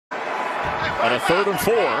On a 3rd and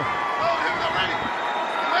 4.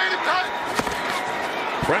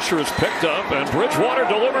 Pressure is picked up, and Bridgewater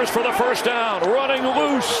delivers for the first down. Running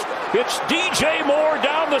loose, it's DJ Moore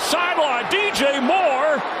down the sideline. DJ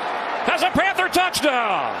Moore has a Panther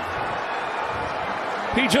touchdown.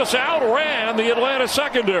 He just outran the Atlanta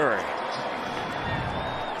secondary.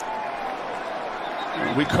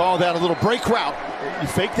 We call that a little break route. You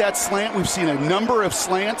fake that slant. We've seen a number of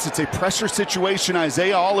slants. It's a pressure situation.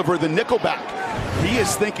 Isaiah Oliver, the nickelback, he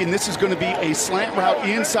is thinking this is going to be a slant route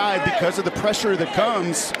inside because of the pressure that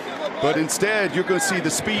comes. But instead, you're going to see the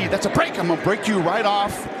speed. That's a break. I'm going to break you right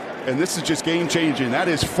off. And this is just game changing. That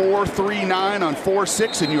is 4-3-9 on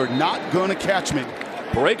 4-6, and you're not going to catch me.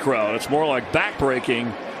 Break route. It's more like back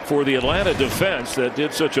breaking for the Atlanta defense that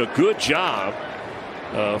did such a good job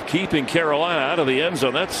of keeping Carolina out of the end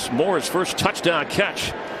zone. That's Moore's first touchdown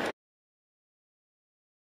catch